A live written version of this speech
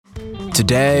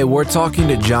Today, we're talking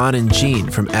to John and Jean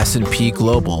from S&P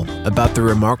Global about the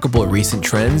remarkable recent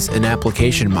trends in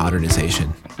application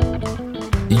modernization.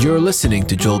 You're listening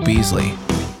to Joel Beasley,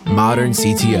 Modern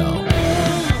CTO.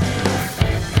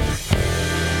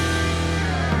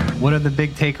 What are the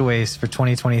big takeaways for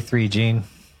 2023, Jean?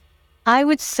 I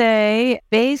would say,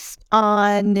 based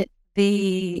on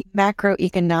the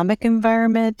macroeconomic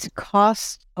environment,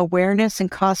 cost awareness and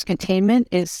cost containment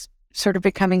is sort of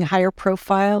becoming higher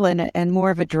profile and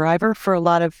more of a driver for a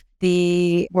lot of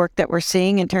the work that we're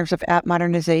seeing in terms of app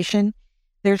modernization.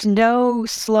 There's no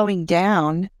slowing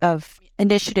down of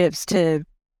initiatives to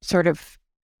sort of,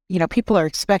 people are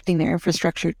expecting their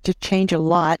infrastructure to change a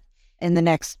lot in the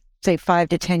next, say, 5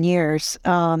 to 10 years.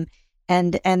 And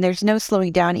there's no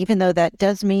slowing down, even though that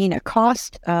does mean a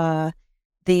cost.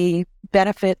 The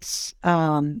benefits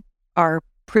are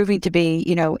proving to be,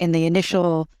 in the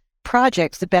initial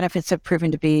projects, the benefits have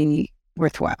proven to be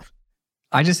worthwhile.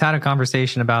 I just had a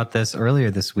conversation about this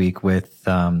earlier this week with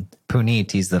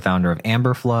Puneet. He's the founder of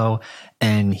Amberflow,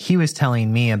 and he was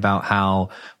telling me about how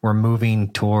we're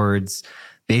moving towards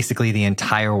basically the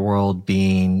entire world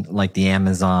being like the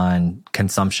Amazon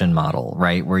consumption model,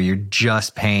 right? Where you're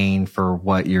just paying for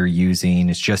what you're using.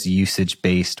 It's just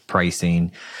usage-based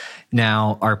pricing.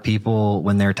 Now, are people,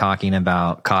 when they're talking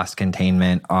about cost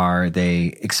containment, are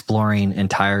they exploring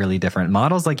entirely different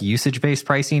models like usage-based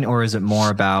pricing, or is it more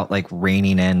about like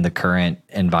reining in the current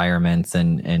environments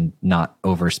and not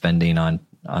overspending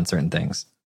on certain things?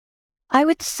 I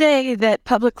would say that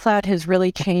public cloud has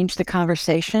really changed the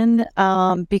conversation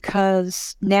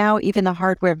because now even the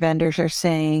hardware vendors are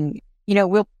saying,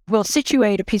 we'll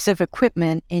situate a piece of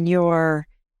equipment in your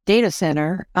data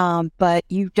center, but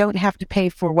you don't have to pay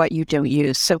for what you don't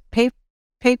use. So pay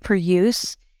per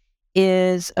use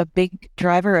is a big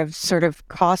driver of sort of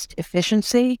cost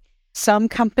efficiency. Some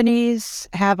companies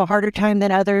have a harder time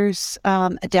than others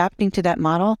adapting to that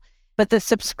model. But the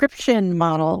subscription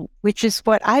model, which is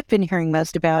what I've been hearing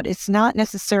most about, it's not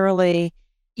necessarily,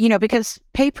 because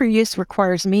pay per use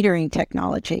requires metering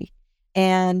technology.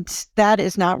 And that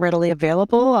is not readily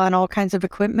available on all kinds of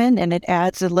equipment. And it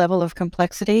adds a level of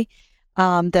complexity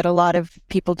that a lot of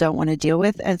people don't want to deal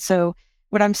with. And so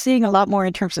what I'm seeing a lot more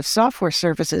in terms of software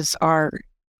services are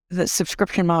the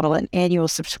subscription model, an annual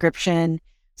subscription,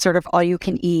 sort of all you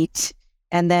can eat.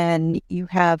 And then you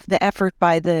have the effort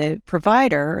by the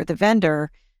provider or the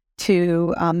vendor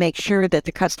to make sure that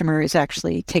the customer is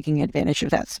actually taking advantage of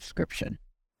that subscription.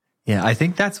 Yeah, I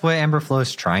think that's what Amberflow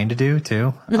is trying to do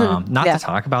too. Not to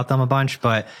talk about them a bunch,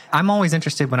 but I'm always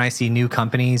interested when I see new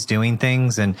companies doing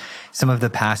things. And some of the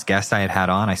past guests I had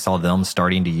on, I saw them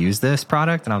starting to use this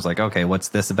product. And I was like, okay, what's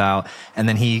this about? And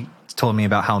then he told me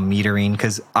about how metering,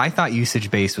 because I thought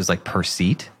usage-based was like per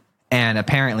seat. And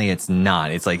apparently it's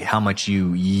not. It's like how much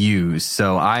you use.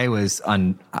 So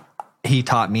he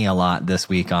taught me a lot this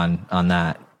week on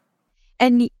that.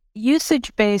 And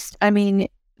usage-based,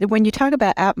 when you talk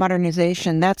about app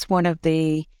modernization, that's one of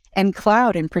and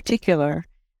cloud in particular,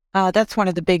 that's one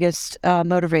of the biggest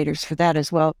motivators for that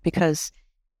as well, because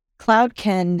cloud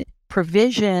can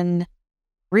provision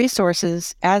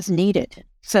resources as needed.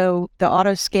 So the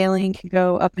auto scaling can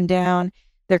go up and down.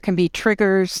 There can be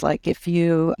triggers, like if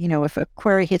if a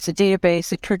query hits a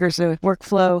database, it triggers a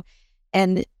workflow.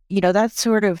 And, that's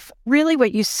sort of really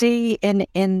what you see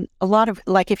in a lot of,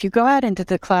 like if you go out into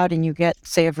the cloud and you get,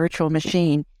 say, a virtual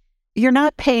machine, you're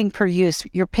not paying per use,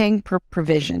 you're paying per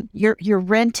provision. You're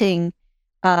renting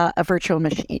a virtual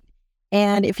machine.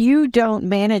 And if you don't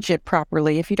manage it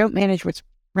properly, if you don't manage what's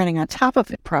running on top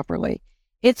of it properly,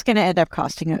 it's going to end up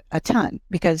costing a ton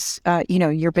because,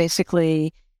 you're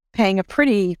basically paying a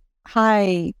pretty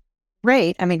high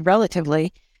rate,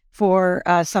 relatively, for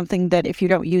something that if you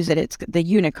don't use it, the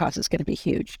unit cost is going to be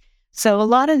huge. So a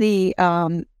lot of the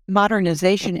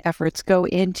modernization efforts go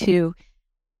into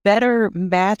better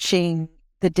matching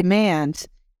the demand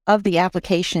of the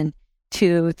application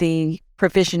to the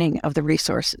provisioning of the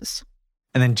resources.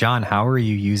 And then, John, how are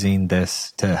you using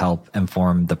this to help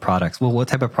inform the products? Well, what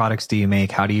type of products do you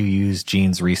make? How do you use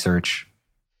Jean's research?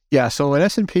 Yeah, so at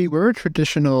S&P, we're a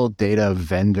traditional data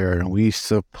vendor, and we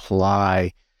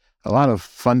supply a lot of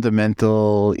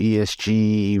fundamental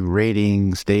ESG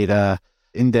ratings data,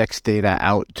 index data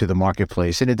out to the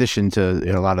marketplace, in addition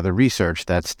to a lot of the research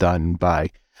that's done by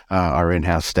our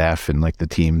in-house staff and like the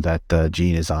team that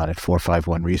Jean is on at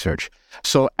 451 Research.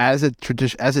 So as a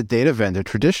data vendor,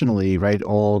 traditionally, right,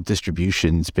 all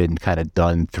distribution's been kind of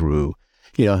done through,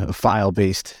 a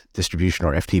file-based distribution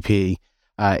or FTP,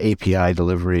 API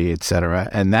delivery, et cetera.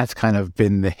 And that's kind of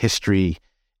been the history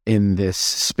in this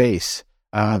space.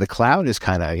 The cloud has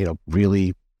kind of,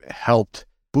 really helped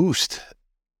boost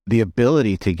the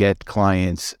ability to get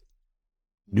clients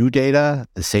new data,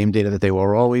 the same data that they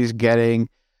were always getting,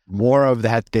 more of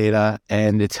that data,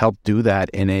 and it's helped do that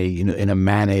in a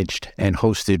managed and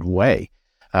hosted way.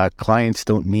 Clients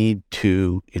don't need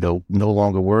to, no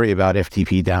longer worry about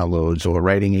FTP downloads or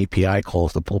writing API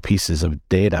calls to pull pieces of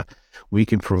data. We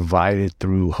can provide it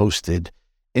through hosted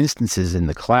instances in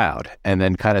the cloud. And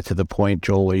then kind of to the point,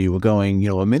 Joel, where you were going,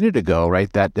 a minute ago,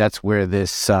 right? That's where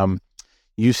this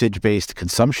usage-based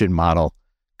consumption model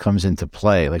comes into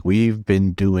play. Like we've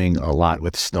been doing a lot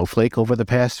with Snowflake over the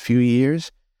past few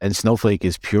years, and Snowflake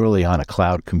is purely on a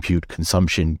cloud compute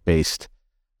consumption-based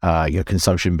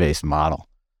model.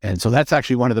 And so that's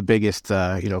actually one of the biggest,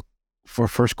 for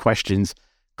first questions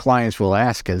clients will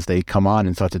ask as they come on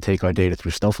and start to take our data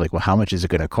through Snowflake. Well, how much is it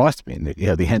going to cost me? And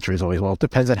the answer is always, well, it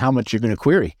depends on how much you're going to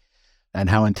query and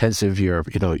how intensive your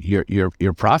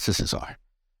processes are.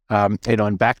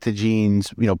 And back to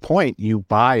Gene's, point, you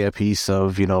buy a piece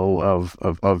of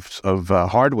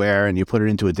hardware and you put it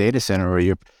into a data center, or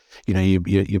you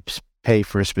pay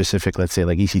for a specific, let's say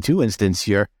like EC2 instance,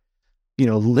 you're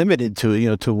limited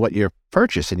to what you're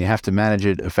purchasing, and you have to manage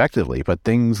it effectively. But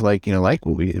things like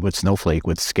with Snowflake,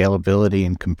 with scalability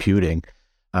and computing,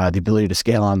 the ability to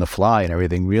scale on the fly and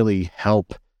everything really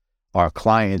help our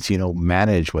clients,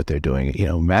 manage what they're doing,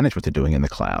 in the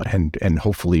cloud, and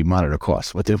hopefully monitor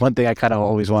costs. But the one thing I kind of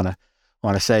always want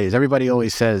to say is, everybody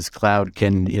always says cloud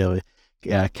can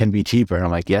be cheaper, and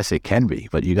I'm like, yes, it can be,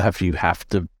 but you have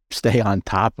to stay on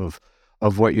top of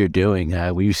what you're doing.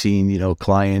 We've seen,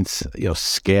 clients,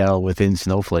 scale within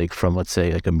Snowflake from, let's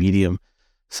say, like a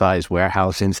medium-sized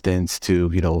warehouse instance to,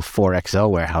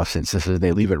 4XL warehouse instances.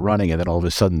 They leave it running, and then all of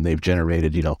a sudden they've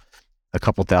generated, a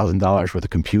couple $1,000s worth of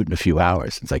compute in a few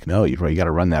hours. It's like, no, you got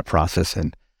to run that process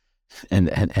and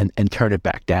turn it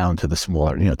back down to the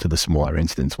smaller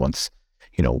instance once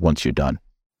you're done.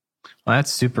 Well,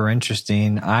 that's super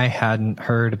interesting. I hadn't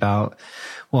heard about,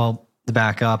 to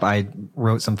back up, I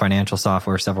wrote some financial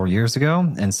software several years ago.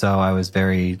 And so I was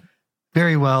very,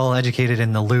 very well educated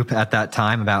in the loop at that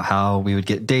time about how we would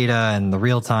get data and the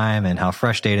real time and how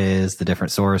fresh data is, the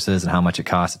different sources, and how much it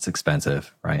costs. It's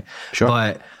expensive, right? Sure.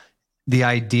 But the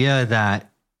idea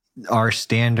that our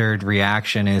standard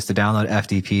reaction is to download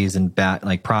FTPs and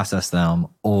process them,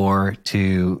 or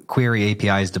to query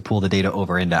APIs to pull the data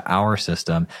over into our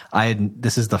system.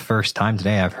 This is the first time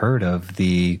today I've heard of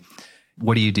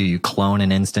what do? You clone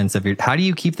an instance of how do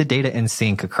you keep the data in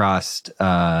sync across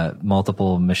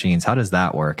multiple machines? How does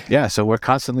that work? Yeah, so we're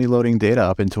constantly loading data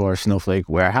up into our Snowflake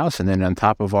warehouse, and then on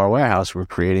top of our warehouse, we're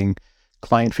creating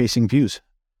client-facing views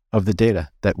of the data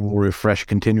that will refresh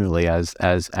continually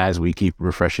as we keep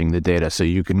refreshing the data. So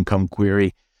you can come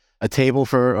query a table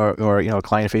or a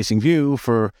client-facing view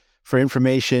for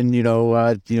information,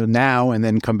 now, and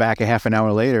then come back a half an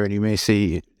hour later, and you may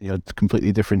see,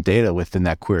 completely different data within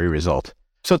that query result.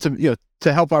 So to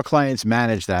help our clients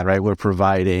manage that, right, we're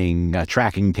providing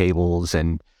tracking tables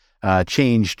and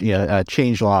change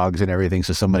logs and everything,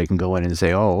 so somebody can go in and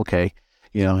say, oh, okay,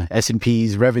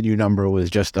 S&P's revenue number was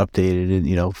just updated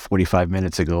in 45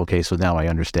 minutes ago. Okay, so now I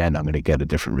understand I'm going to get a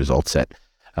different result set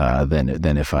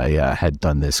than if I had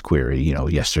done this query,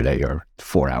 yesterday or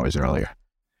 4 hours earlier.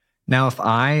 Now, if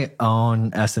I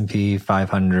own S&P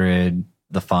 500,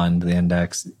 the fund, the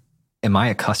index, am I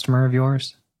a customer of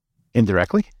yours?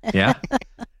 Indirectly? Yeah.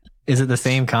 Is it the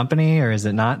same company, or is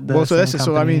it not the same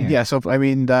company?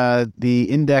 The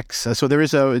index, so there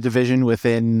is a division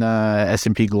within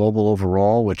S&P Global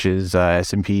overall, which is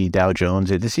S&P Dow Jones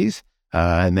Indices,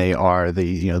 and they are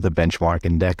the benchmark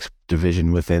index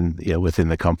division within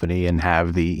the company, and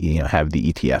have the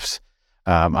ETFs.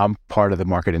 I'm part of the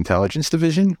market intelligence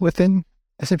division within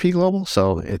S&P Global,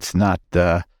 so it's not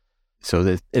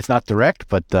it's not direct,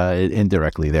 but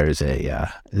indirectly there's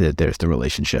the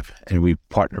relationship, and we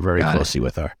partner very closely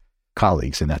with our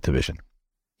colleagues in that division.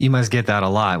 You must get that a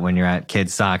lot when you're at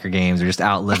kids' soccer games or just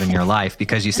out living your life,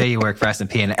 because you say you work for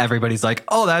S&P and everybody's like,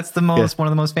 "Oh, that's one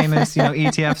of the most famous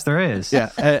ETFs there is."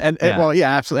 Yeah, and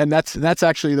absolutely, and that's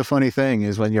actually the funny thing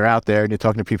is when you're out there and you're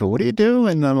talking to people, what do you do?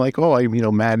 And I'm like, oh, I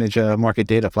manage a market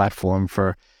data platform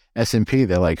for S&P.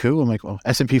 They're like, who? I'm like, well,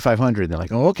 S&P 500. And they're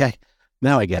like, oh, okay.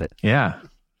 Now I get it. Yeah.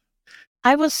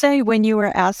 I will say, when you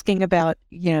were asking about,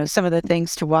 some of the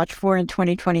things to watch for in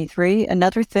 2023,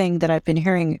 another thing that I've been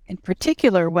hearing in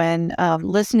particular when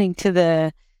listening to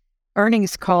the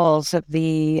earnings calls of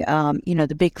the,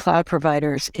 the big cloud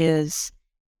providers, is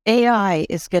AI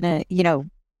is going to,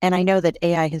 and I know that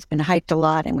AI has been hyped a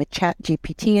lot, and with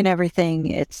ChatGPT and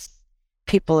everything,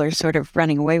 people are sort of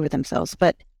running away with themselves.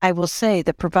 But I will say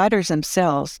the providers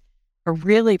themselves are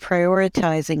really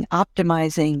prioritizing,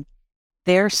 optimizing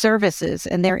their services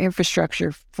and their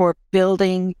infrastructure for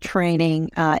building, training,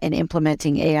 and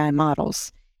implementing AI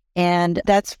models. And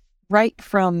that's right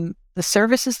from the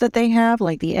services that they have,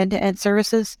 like the end-to-end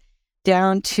services,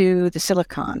 down to the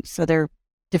silicon. So they're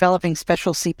developing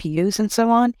special CPUs and so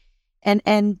on.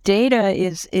 And data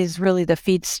is really the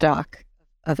feedstock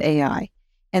of AI.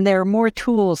 And there are more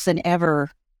tools than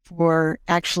ever for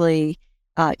actually,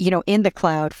 in the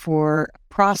cloud for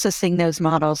processing those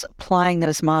models, applying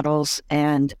those models,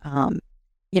 and,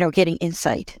 getting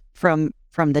insight from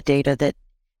the data that,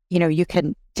 you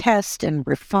can test and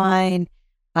refine.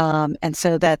 And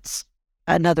so that's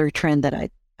another trend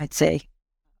that I'd say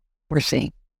we're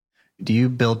seeing. Do you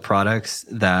build products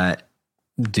that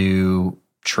do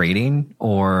trading,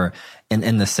 or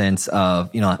in the sense of,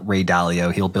 Ray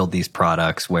Dalio, he'll build these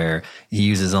products where he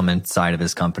uses them inside of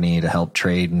his company to help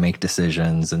trade and make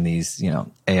decisions, and these,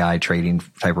 AI trading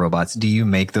type robots. Do you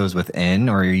make those within,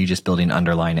 or are you just building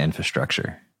underlying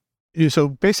infrastructure? So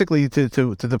basically, to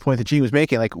the point that Gene was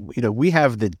making, we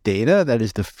have the data that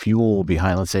is the fuel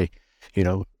behind, let's say,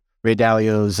 Ray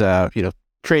Dalio's,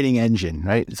 trading engine,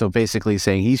 right? So basically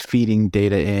saying he's feeding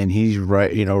data in, he's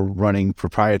running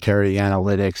proprietary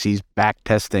analytics, he's back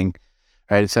testing,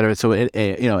 right, et cetera. So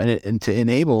and to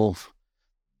enable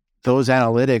those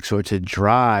analytics or to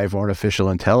drive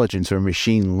artificial intelligence or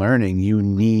machine learning, you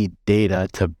need data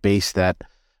to base that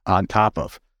on top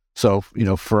of. So,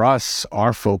 for us,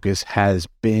 our focus has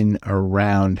been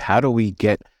around how do we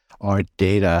get our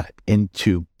data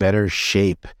into better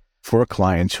shape for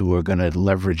clients who are going to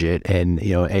leverage it in,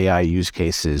 AI use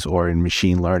cases or in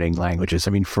machine learning languages.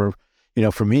 I mean, for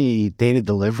me, data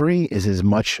delivery is as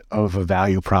much of a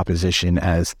value proposition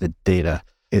as the data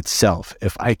itself.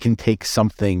 If I can take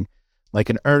something like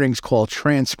an earnings call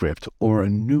transcript or a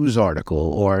news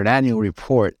article or an annual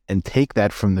report and take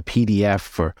that from the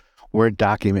PDF or Word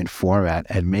document format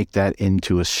and make that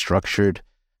into a structured,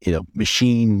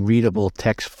 machine readable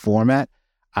text format,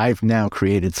 I've now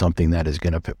created something that is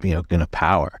going to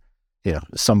power,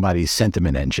 somebody's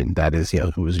sentiment engine that is,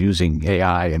 who was using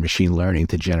AI and machine learning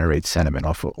to generate sentiment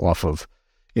off of,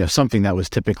 something that was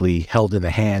typically held in the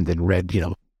hand and read,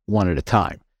 one at a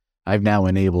time. I've now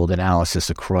enabled analysis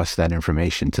across that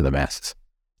information to the masses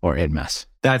or en masse.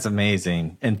 That's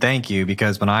amazing. And thank you,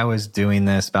 because when I was doing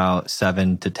this about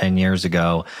 7 to 10 years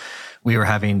ago, we were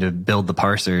having to build the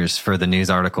parsers for the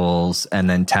news articles and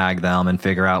then tag them and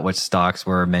figure out which stocks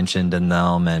were mentioned in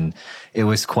them. And it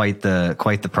was quite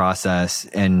the process.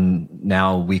 And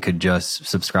now we could just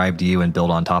subscribe to you and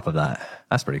build on top of that.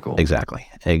 That's pretty cool. Exactly.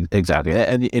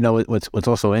 And what's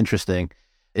also interesting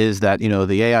is that,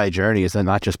 the AI journey is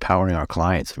not just powering our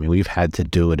clients. I mean, we've had to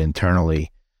do it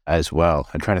internally as well.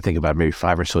 I'm trying to think about maybe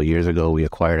 5 or so years ago, we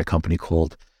acquired a company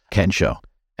called Kensho.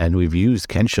 And we've used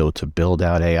Kensho to build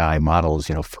out AI models,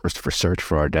 first for search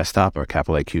for our desktop, our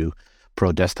Capital IQ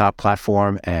Pro desktop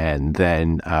platform, and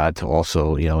then to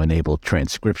also, enable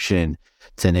transcription,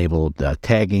 to enable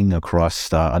tagging across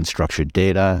unstructured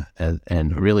data,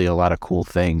 and really a lot of cool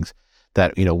things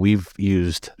that, we've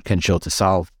used Kensho to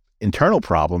solve internal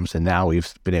problems. And now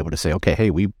we've been able to say, okay, hey,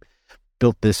 we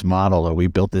built this model or we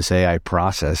built this AI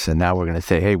process, and now we're going to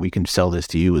say, hey, we can sell this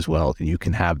to you as well, and you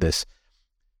can have this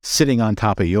sitting on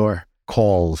top of your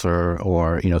calls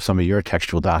or some of your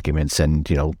textual documents, and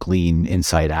glean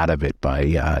insight out of it by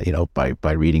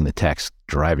reading the text,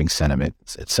 deriving sentiment,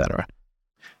 etc.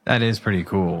 That is pretty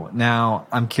cool. Now,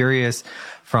 I'm curious,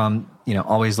 from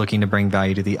always looking to bring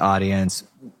value to the audience,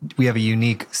 we have a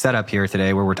unique setup here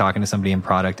today where we're talking to somebody in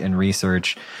product and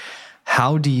research.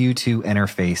 How do you two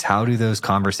interface? How do those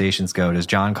conversations go? Does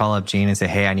John call up Gene and say,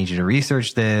 hey, I need you to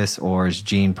research this? Or is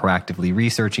Gene proactively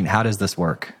researching? How does this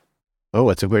work? Oh,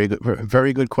 it's a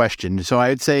very good question. So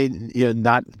I'd say,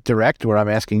 not direct where I'm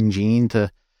asking Gene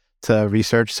to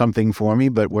research something for me,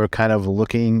 but we're kind of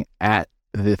looking at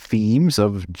the themes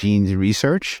of Gene's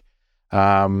research.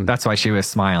 That's why she was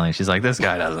smiling. She's like, this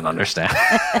guy doesn't understand.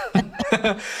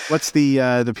 What's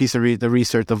the piece of the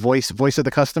research, the voice of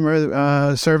the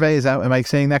customer survey? Am I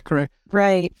saying that correct?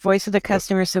 Right. Voice of the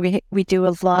customer. So we do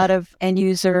a lot of end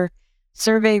user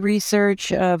survey research,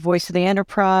 voice of the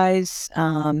enterprise.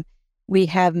 We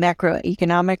have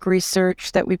macroeconomic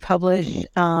research that we publish,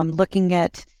 looking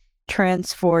at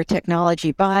trends for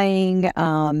technology buying,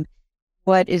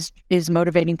 what is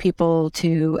motivating people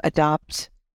to adopt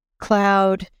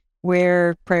cloud,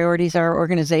 where priorities are,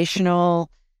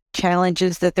 organizational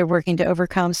challenges that they're working to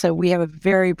overcome. So we have a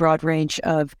very broad range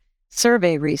of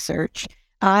survey research.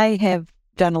 I have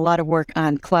done a lot of work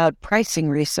on cloud pricing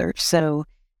research. So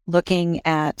looking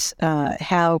at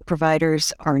how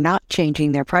providers are not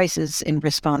changing their prices in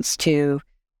response to,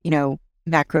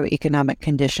 macroeconomic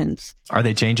conditions. Are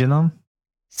they changing them?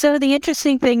 So the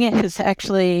interesting thing is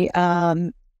actually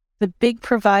the big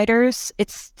providers,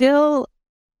 it's still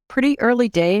pretty early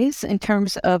days in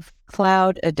terms of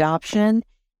cloud adoption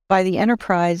by the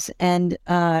enterprise. And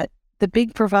the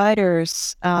big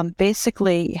providers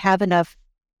basically have enough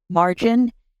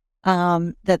margin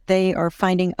that they are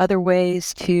finding other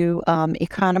ways to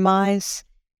economize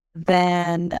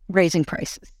than raising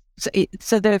prices.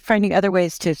 So they're finding other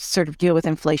ways to sort of deal with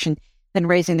inflation than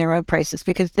raising their own prices,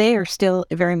 because they are still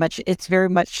it's very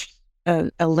much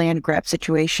a land grab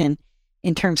situation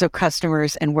in terms of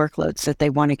customers and workloads that they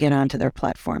want to get onto their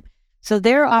platform. So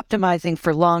they're optimizing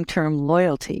for long-term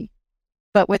loyalty.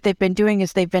 But what they've been doing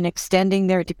is they've been extending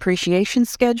their depreciation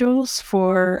schedules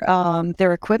for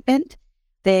their equipment.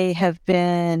 They have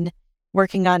been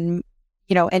working on,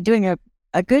 and doing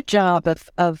a good job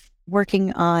of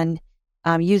working on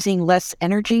using less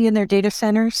energy in their data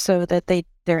centers so that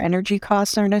their energy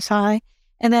costs aren't as high.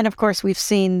 And then, of course, we've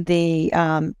seen the,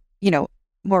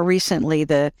 more recently,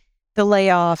 the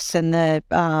layoffs and the,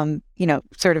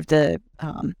 sort of the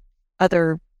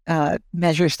other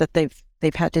measures that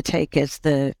they've had to take as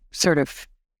the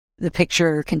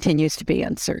picture continues to be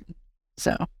uncertain.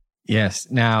 So. Yes.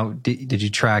 Now, did you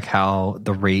track how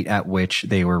the rate at which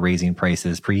they were raising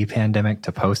prices pre-pandemic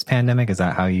to post-pandemic? Is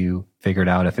that how you figured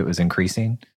out if it was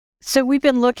increasing? So we've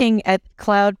been looking at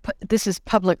cloud. This is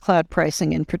public cloud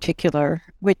pricing in particular,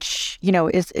 which,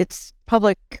 it's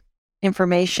public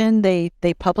information. They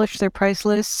publish their price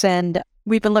lists, and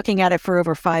we've been looking at it for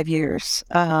over 5 years,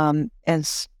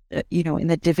 as in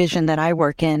the division that I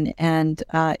work in, and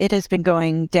it has been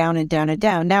going down and down and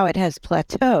down. Now it has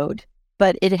plateaued,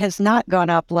 but it has not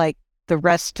gone up like the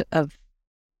rest of,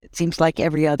 it seems like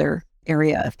every other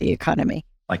area of the economy.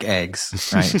 Like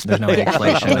eggs, right? There's no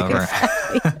inflation over.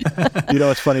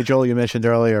 It's funny, Joel, you mentioned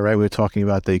earlier, right? We were talking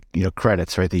about the,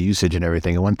 credits, right? The usage and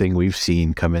everything. And one thing we've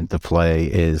seen come into play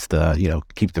is the,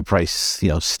 keep the price,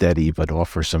 steady, but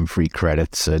offer some free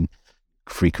credits and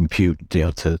free compute,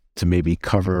 to maybe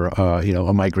cover,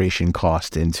 a migration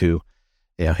cost into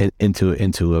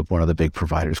one of the big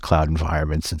providers' cloud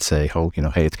environments, and say,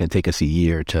 hey, it's going to take us a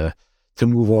year to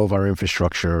move all of our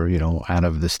infrastructure, out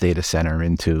of this data center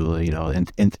into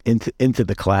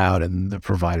the cloud, and the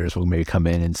providers will maybe come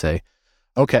in and say,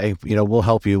 okay, we'll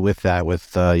help you with that, with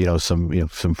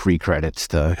some free credits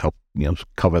to help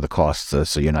cover the costs,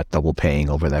 so you're not double paying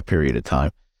over that period of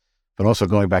time. But also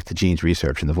going back to Gene's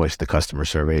research and the voice of the customer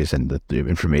surveys and the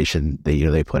information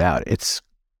they put out, it's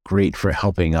great for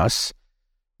helping us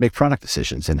make product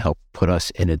decisions and help put us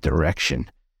in a direction,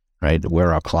 right,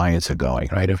 where our clients are going,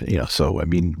 right? So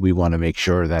we want to make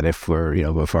sure that if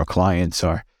our clients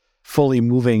are fully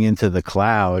moving into the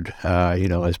cloud,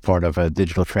 as part of a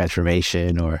digital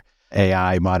transformation or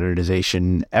AI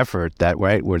modernization effort, that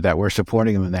we're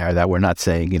supporting them there, that we're not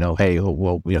saying, hey,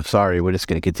 sorry, we're just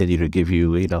going to continue to give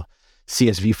you,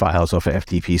 CSV files off of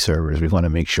FTP servers. We want to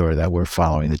make sure that we're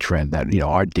following the trend, that,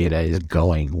 our data is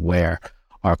going where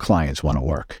our clients want to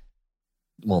work.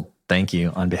 Well, thank you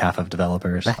on behalf of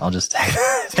developers. I'll just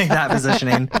take that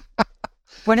positioning.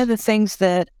 One of the things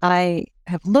that I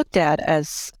have looked at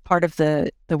as part of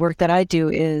the work that I do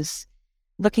is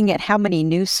looking at how many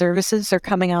new services are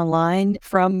coming online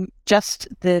from just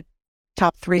the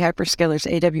top 3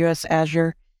 hyperscalers, AWS,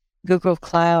 Azure, Google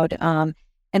Cloud.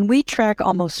 And we track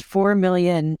almost 4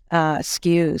 million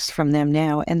SKUs from them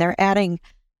now, and they're adding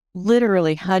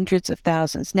literally hundreds of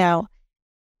thousands. Now,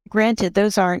 granted,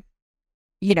 those aren't,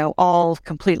 all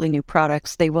completely new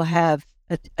products. They will have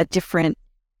a different,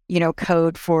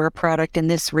 code for a product in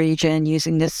this region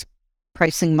using this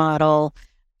pricing model,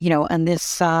 on this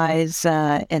size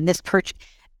and this purchase.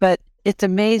 But it's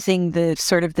amazing the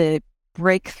sort of the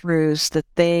breakthroughs that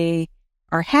they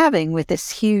are having with this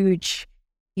huge,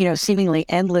 seemingly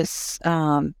endless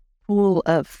pool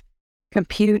of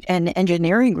compute and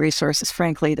engineering resources,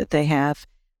 frankly, that they have,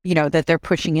 that they're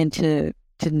pushing into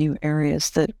new areas,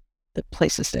 the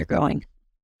places they're going.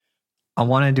 I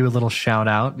want to do a little shout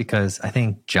out because I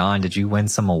think, John, did you win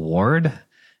some award?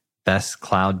 Best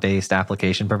cloud-based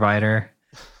application provider?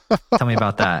 Tell me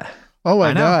about that. Oh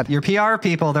my God. Your PR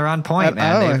people, they're on point,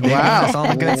 man. They give us all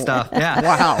the good stuff. Yeah.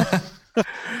 Wow.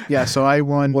 Yeah, so I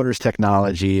won Waters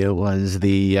Technology. It was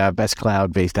the best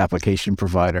cloud-based application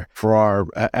provider for our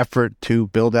effort to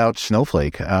build out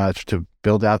Snowflake, to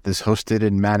build out this hosted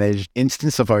and managed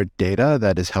instance of our data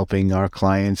that is helping our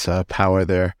clients power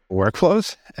their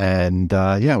workflows. And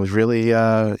I was really,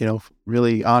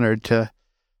 really honored to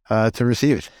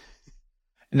receive it.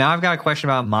 Now I've got a question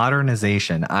about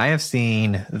modernization. I have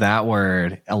seen that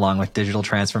word along with digital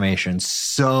transformation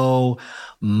so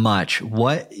much.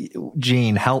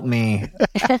 Gene, help me.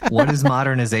 What is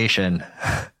modernization?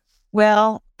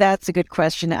 Well, that's a good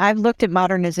question. I've looked at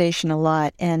modernization a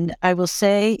lot, and I will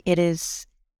say it is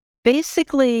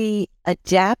basically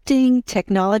adapting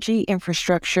technology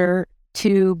infrastructure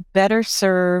to better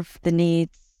serve the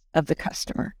needs of the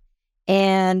customer.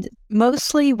 And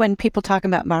mostly when people talk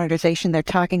about modernization, they're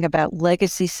talking about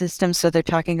legacy systems. So they're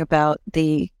talking about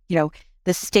the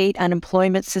state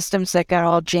unemployment systems that got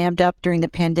all jammed up during the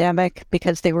pandemic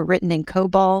because they were written in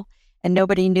COBOL and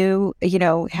nobody knew,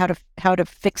 how to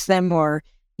fix them or,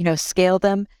 scale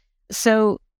them.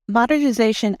 So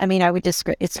modernization, I would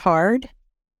describe it's hard.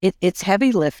 It's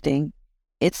heavy lifting.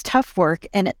 It's tough work.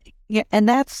 And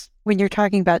that's when you're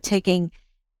talking about taking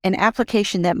an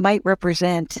application that might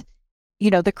represent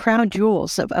the crown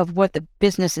jewels of what the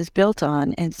business is built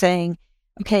on and saying,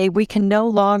 okay, we can no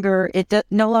longer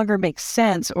makes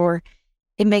sense, or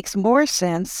it makes more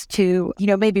sense to,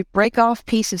 maybe break off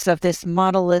pieces of this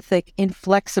monolithic,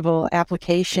 inflexible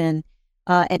application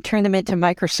and turn them into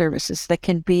microservices that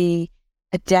can be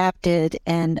adapted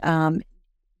and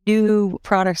new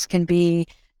products can be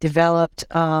developed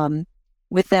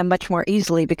with them much more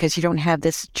easily because you don't have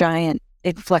this giant,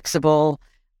 inflexible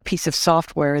piece of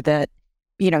software that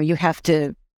you have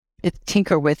to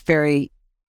tinker with very,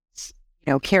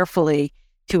 carefully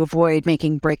to avoid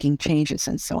making breaking changes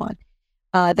and so on.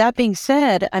 That being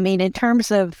said, in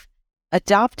terms of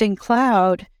adopting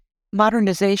cloud,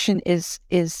 modernization is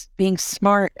being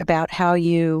smart about how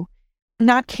you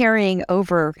not carrying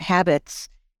over habits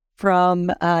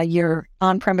from your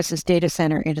on-premises data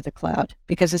center into the cloud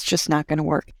because it's just not going to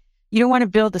work. You don't want to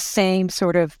build the same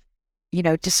sort of,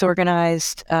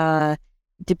 disorganized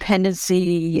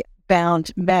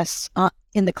dependency-bound mess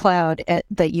in the cloud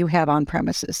that you have on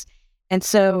premises. And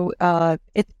so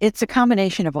it's a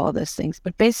combination of all those things.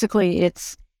 But basically,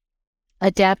 it's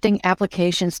adapting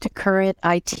applications to current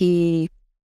IT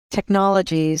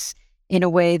technologies in a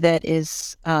way that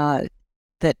is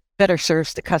that better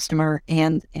serves the customer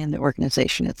and the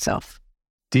organization itself.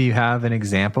 Do you have an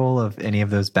example of any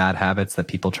of those bad habits that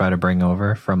people try to bring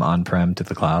over from on-prem to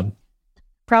the cloud?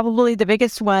 Probably the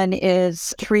biggest one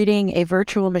is treating a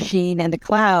virtual machine in the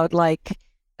cloud like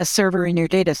a server in your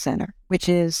data center, which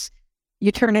is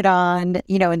you turn it on,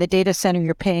 in the data center,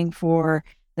 you're paying for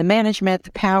the management,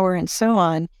 the power, and so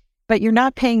on, but you're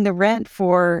not paying the rent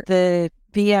for the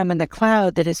VM in the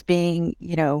cloud that is being,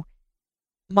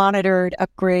 monitored,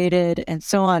 upgraded, and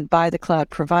so on by the cloud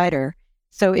provider.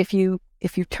 So if you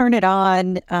turn it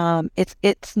on,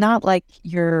 it's not like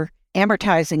you're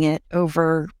amortizing it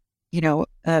over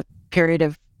a period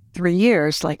of 3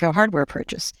 years, like a hardware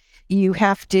purchase. You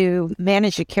have to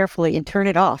manage it carefully and turn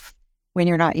it off when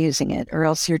you're not using it, or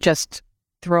else you're just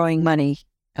throwing money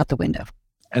out the window.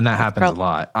 And that happens a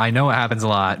lot. I know it happens a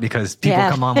lot because people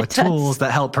come on with tools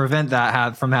that help prevent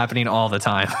that from happening all the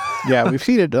time. Yeah, we've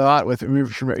seen it a lot with,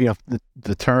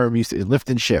 the term used to lift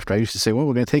and shift. I used to say, well,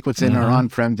 we're going to take what's in our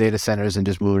on-prem data centers and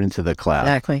just move it into the cloud.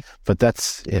 Exactly. But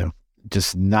that's,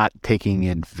 just not taking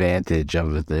advantage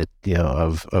of the,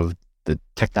 of the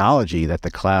technology that the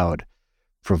cloud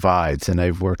provides. And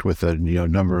I've worked with a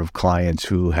number of clients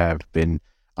who have been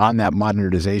on that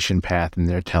modernization path, and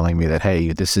they're telling me that,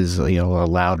 hey, this is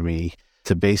allowed me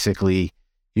to basically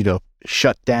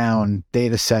shut down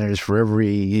data centers for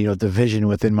every division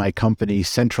within my company,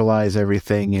 centralize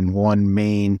everything in one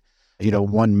main data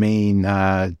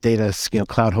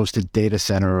cloud hosted data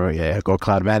center or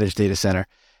cloud managed data center,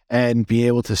 and be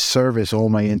able to service all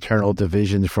my internal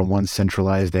divisions from one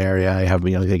centralized area. I have,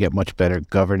 they get much better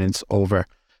governance over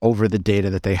the data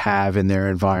that they have in their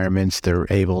environments. They're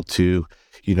able to,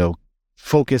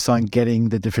 focus on getting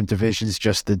the different divisions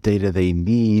just the data they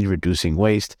need, reducing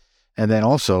waste. And then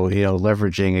also,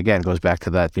 leveraging, again, goes back to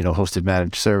that, hosted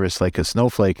managed service like a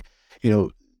Snowflake,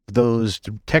 those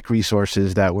tech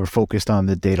resources that were focused on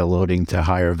the data loading to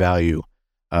higher value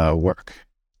work.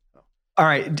 All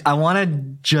right. I want to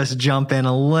just jump in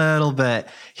a little bit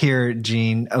here,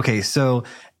 Gene. Okay. So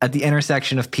at the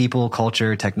intersection of people,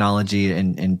 culture, technology,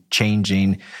 and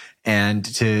changing, and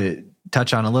to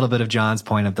touch on a little bit of John's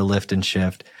point of the lift and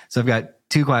shift. So I've got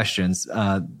two questions.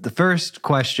 The first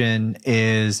question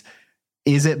is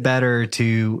it better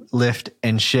to lift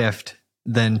and shift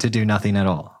than to do nothing at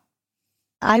all?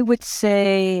 I would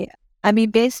say,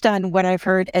 based on what I've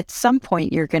heard, at some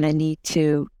point you're going to need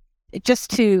to,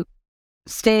 just to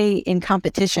stay in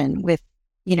competition with,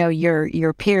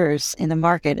 your peers in the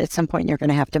market, at some point you're going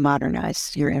to have to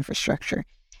modernize your infrastructure.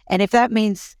 And if that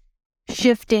means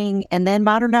shifting and then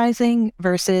modernizing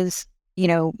versus,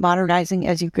 modernizing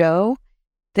as you go,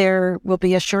 there will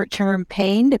be a short-term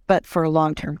pain, but for a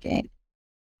long-term gain.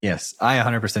 Yes, I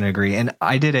 100% agree. And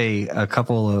I did a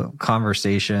couple of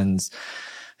conversations,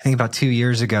 I think about 2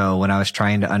 years ago, when I was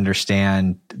trying to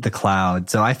understand the cloud.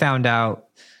 So I found out,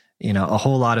 a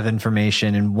whole lot of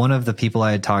information. And one of the people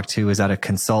I had talked to was at a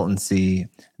consultancy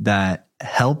that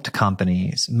helped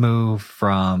companies move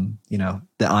from,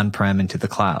 the on-prem into the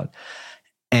cloud.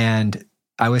 And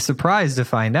I was surprised to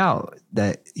find out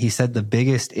that he said the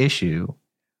biggest issue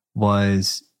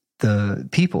was the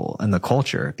people and the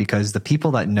culture, because the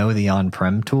people that know the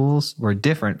on-prem tools were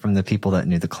different from the people that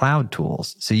knew the cloud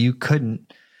tools. So you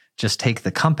couldn't just take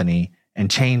the company and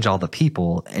change all the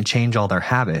people and change all their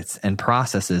habits and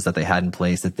processes that they had in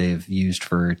place that they've used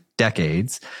for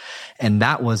decades. And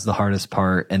that was the hardest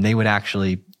part. And they would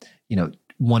actually,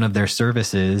 one of their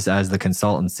services as the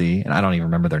consultancy, and I don't even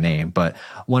remember their name, but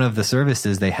one of the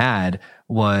services they had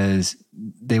was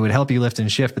they would help you lift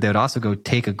and shift, but they would also go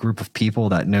take a group of people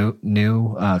that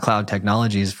knew cloud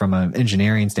technologies from an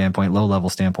engineering standpoint, low-level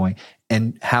standpoint,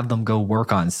 and have them go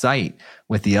work on site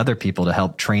with the other people to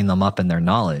help train them up in their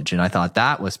knowledge. And I thought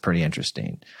that was pretty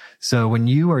interesting. So when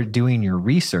you are doing your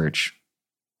research,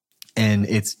 and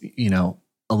it's,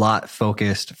 a lot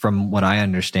focused, from what I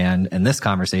understand, and this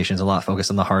conversation is a lot focused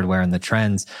on the hardware and the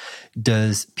trends.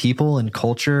 Does people and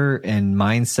culture and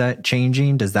mindset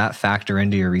changing, does that factor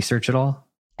into your research at all?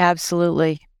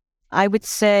 Absolutely. I would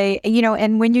say,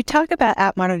 and when you talk about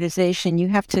app modernization, you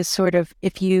have to sort of,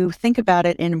 if you think about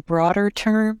it in broader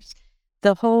terms,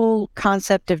 the whole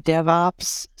concept of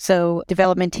DevOps, so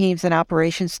development teams and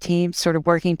operations teams sort of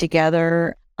working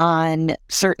together on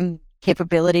certain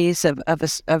capabilities of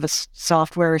a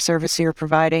software or service you're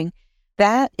providing,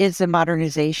 that is a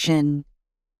modernization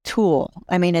tool.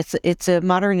 I mean, it's a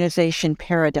modernization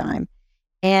paradigm.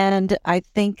 And I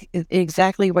think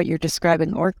exactly what you're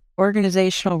describing,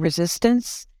 organizational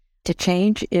resistance to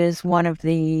change, is one of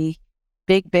the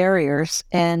big barriers.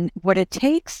 And what it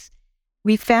takes,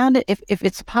 we found, if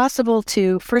it's possible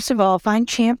to, first of all, find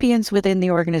champions within the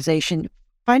organization,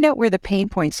 find out where the pain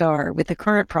points are with the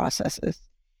current processes,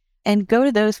 and go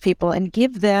to those people and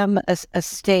give them a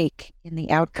stake in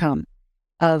the outcome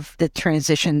of the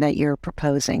transition that you're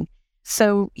proposing.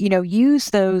 So, use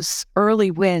those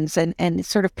early wins and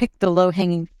sort of pick the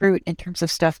low-hanging fruit in terms of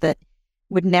stuff that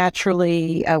would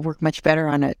naturally work much better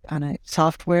on a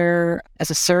software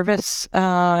as a service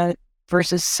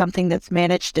versus something that's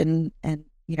managed and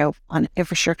on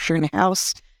infrastructure in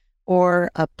house or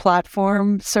a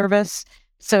platform service.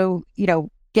 So,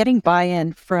 getting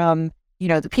buy-in from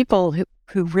the people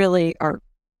who really are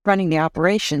running the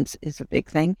operations is a big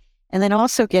thing. And then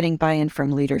also getting buy-in from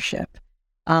leadership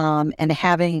and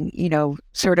having,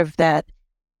 sort of that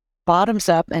bottoms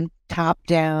up and top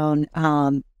down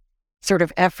sort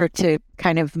of effort to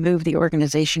kind of move the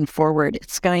organization forward.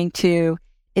 It's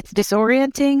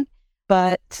disorienting,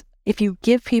 but if you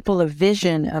give people a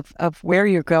vision of where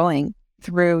you're going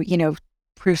through,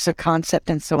 proofs of concept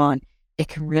and so on, it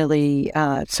can really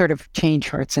sort of change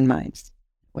hearts and minds.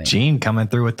 Gene coming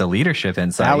through with the leadership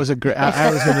insight. That was a great.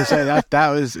 I was going to say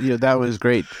that was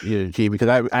great, Gene,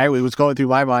 because I was going through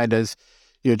my mind as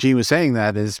Gene was saying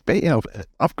that is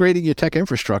upgrading your tech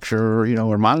infrastructure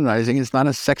or modernizing is not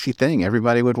a sexy thing.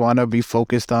 Everybody would want to be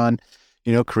focused on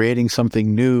creating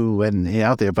something new and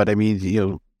out there. But I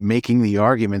mean making the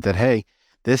argument that, hey,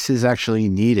 this is actually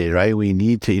needed, right? We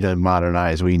need to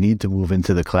modernize. We need to move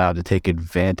into the cloud to take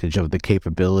advantage of the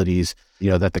capabilities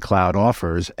that the cloud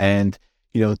offers. And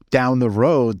down the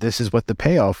road, this is what the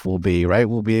payoff will be, right?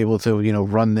 We'll be able to,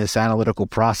 run this analytical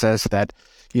process that,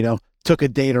 took a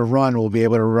day to run. We'll be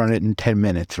able to run it in 10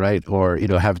 minutes, right? Or,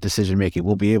 have decision making.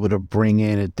 We'll be able to bring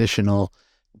in additional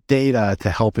data to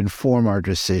help inform our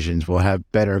decisions. We'll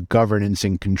have better governance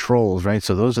and controls, right?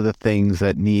 So those are the things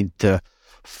that need to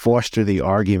foster the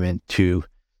argument to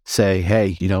say,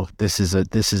 hey, this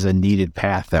is a needed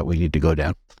path that we need to go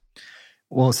down.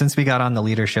 Well, since we got on the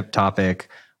leadership topic,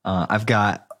 I've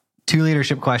got 2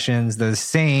 leadership questions, the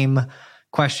same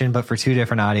question, but for 2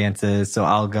 different audiences. So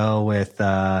I'll go with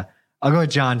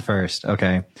John first.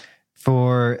 Okay.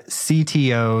 For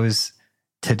CTOs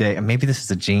today, maybe this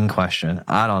is a Gene question.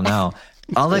 I don't know.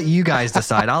 I'll let you guys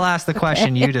decide. I'll ask the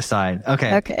question, you decide.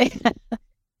 Okay. Okay.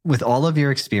 With all of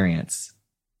your experience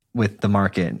with the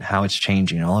market, how it's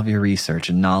changing, all of your research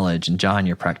and knowledge, and John,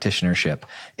 your practitionership,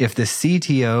 if the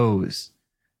CTOs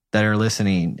that are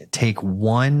listening take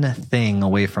one thing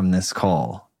away from this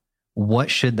call, what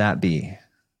should that be?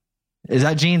 Is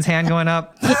that Gene's hand going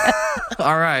up? Yeah.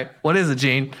 All right. What is it,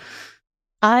 Gene?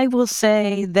 I will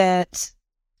say that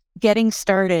getting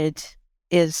started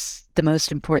is the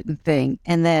most important thing,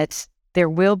 and that there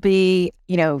will be,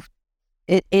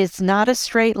 it is not a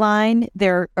straight line.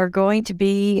 There are going to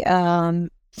be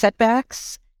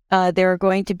setbacks. There's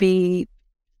going to be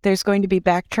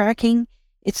backtracking.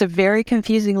 It's a very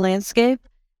confusing landscape,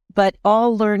 but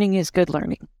all learning is good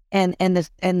learning. And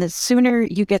the sooner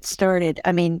you get started,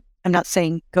 I mean, I'm not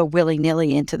saying go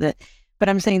willy-nilly but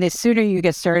I'm saying the sooner you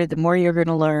get started, the more you're going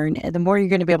to learn, and the more you're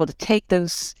going to be able to take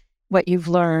what you've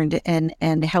learned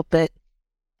and help it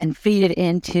and feed it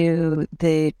into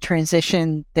the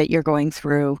transition that you're going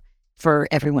through for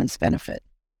everyone's benefit.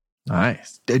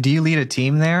 Nice. Do you lead a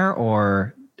team there,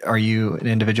 or are you an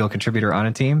individual contributor on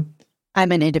a team?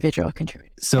 I'm an individual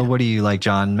contributor. So what do you like,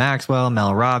 John Maxwell,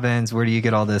 Mel Robbins? Where do you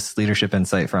get all this leadership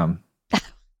insight from?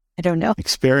 I don't know.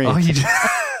 Experience. Oh, you do?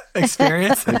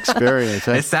 Experience? Experience.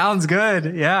 It sounds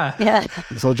good. Yeah. Yeah.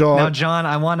 So Joel, now, John,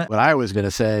 I want to... What I was going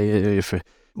to say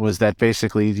was that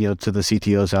basically, to the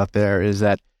CTOs out there is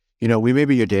that, we may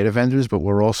be your data vendors, but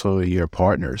we're also your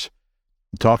partners.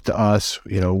 Talk to us,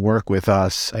 work with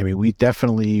us. I mean, we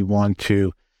definitely want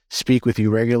to speak with you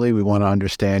regularly. We want to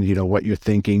understand, what you're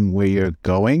thinking, where you're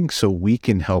going, so we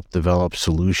can help develop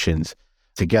solutions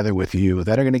together with you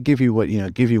that are going to give you what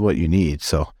you need.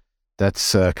 So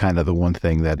that's kind of the one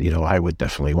thing that, I would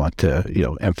definitely want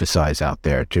to, emphasize out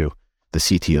there to the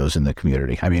CTOs in the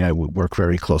community. I mean, I work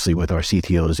very closely with our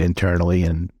CTOs internally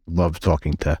and love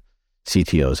talking to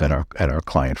CTOs at our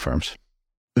client firms.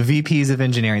 VPs of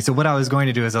engineering. So what I was going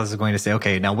to do is I was going to say,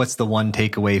 okay, now what's the one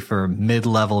takeaway for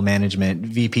mid-level management,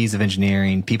 VPs of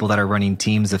engineering, people that are running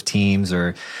teams of teams,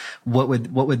 or what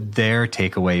would their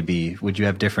takeaway be? Would you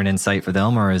have different insight for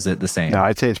them, or is it the same? No,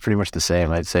 I'd say it's pretty much the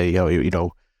same. I'd say,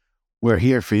 we're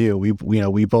here for you.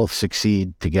 We both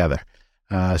succeed together.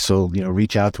 So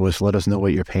reach out to us. Let us know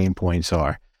what your pain points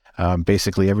are.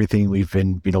 Basically, everything we've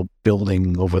been,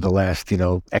 building over the last,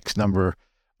 X number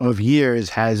of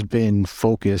years has been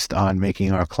focused on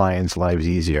making our clients' lives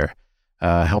easier,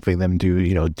 helping them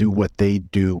do what they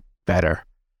do better.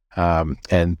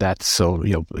 And that's so,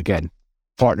 again,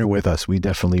 partner with us. We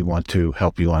definitely want to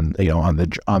help you on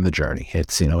the journey.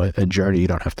 It's, a journey you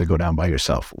don't have to go down by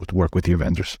yourself. Work with your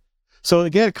vendors. So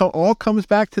again, it all comes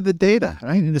back to the data,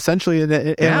 right? And essentially,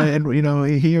 and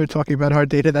here we're talking about our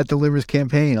data that delivers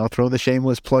campaign. I'll throw the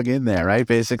shameless plug in there, right?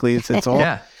 Basically, it's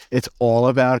all it's all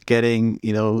about getting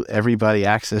everybody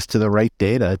access to the right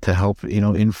data to help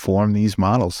inform these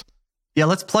models. Yeah,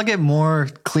 let's plug it more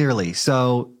clearly.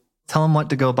 So tell them what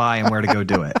to go buy and where to go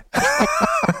do it.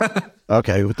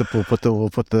 Okay, we'll put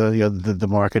the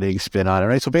marketing spin on it,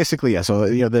 right? So basically, yeah. So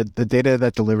the data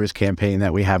that delivers campaign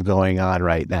that we have going on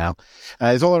right now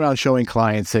is all around showing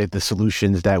clients the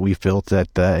solutions that we've built at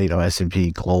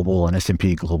S&P Global and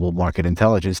S&P Global Market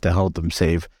Intelligence to help them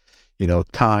save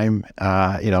time,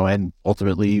 and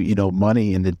ultimately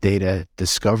money in the data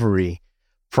discovery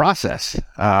process.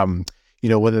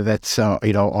 Whether that's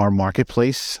our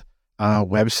marketplace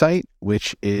website,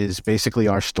 which is basically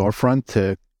our storefront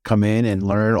to come in and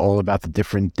learn all about the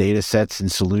different data sets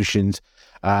and solutions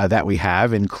that we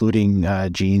have, including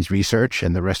Gene's research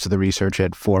and the rest of the research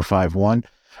at 451,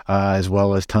 as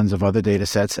well as tons of other data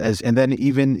sets, and then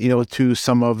even to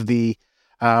some of the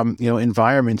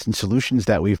environments and solutions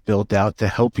that we've built out to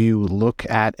help you look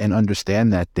at and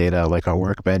understand that data, like our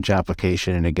Workbench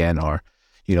application, and again our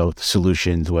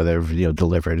solutions, whether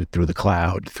delivered through the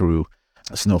cloud, through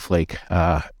Snowflake,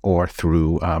 or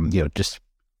through just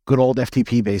good old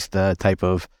FTP based type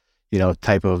of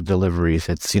deliveries.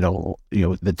 It's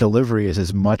the delivery is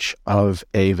as much of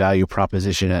a value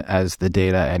proposition as the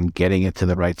data, and getting it to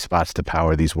the right spots to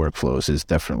power these workflows is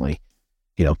definitely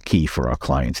key for our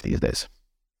clients these days.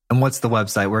 And what's the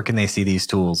website? Where can they see these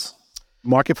tools?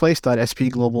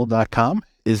 Marketplace.spglobal.com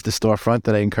is the storefront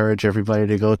that I encourage everybody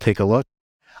to go take a look.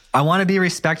 I want to be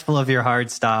respectful of your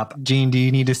hard stop. Gene, do you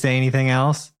need to say anything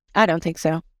else? I don't think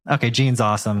so. Okay, Gene's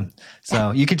awesome.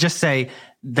 So you could just say,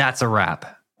 that's a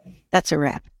wrap. That's a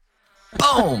wrap.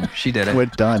 Boom! She did it. We're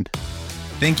done.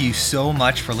 Thank you so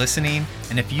much for listening.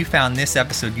 And if you found this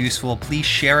episode useful, please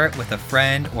share it with a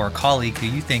friend or a colleague who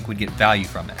you think would get value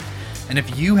from it. And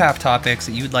if you have topics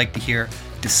that you'd like to hear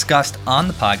discussed on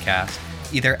the podcast,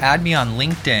 either add me on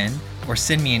LinkedIn or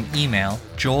send me an email,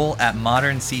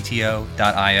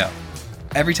 joel@moderncto.io.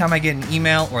 Every time I get an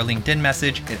email or LinkedIn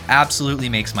message, it absolutely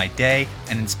makes my day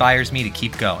and inspires me to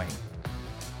keep going.